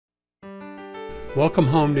Welcome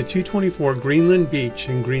home to 224 Greenland Beach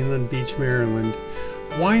in Greenland Beach, Maryland.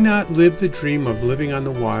 Why not live the dream of living on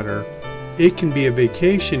the water? It can be a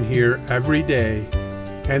vacation here every day.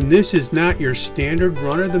 And this is not your standard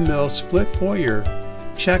run-of-the-mill split foyer.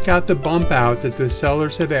 Check out the bump out that the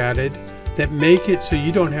sellers have added that make it so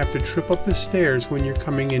you don't have to trip up the stairs when you're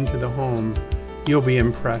coming into the home. You'll be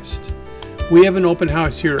impressed. We have an open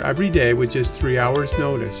house here every day with just 3 hours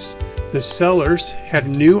notice. The sellers had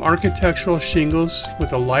new architectural shingles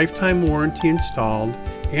with a lifetime warranty installed,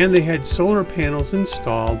 and they had solar panels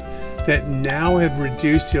installed that now have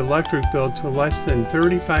reduced the electric bill to less than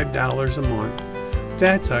 $35 a month.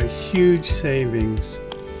 That's a huge savings.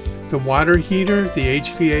 The water heater, the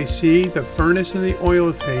HVAC, the furnace, and the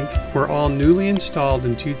oil tank were all newly installed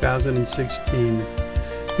in 2016.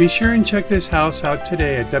 Be sure and check this house out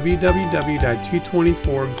today at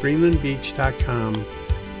www.224greenlandbeach.com.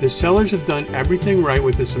 The sellers have done everything right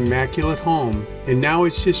with this immaculate home, and now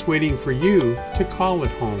it's just waiting for you to call it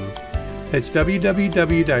home. That's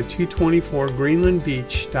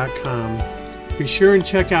www.224greenlandbeach.com. Be sure and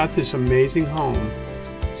check out this amazing home.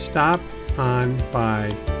 Stop on by.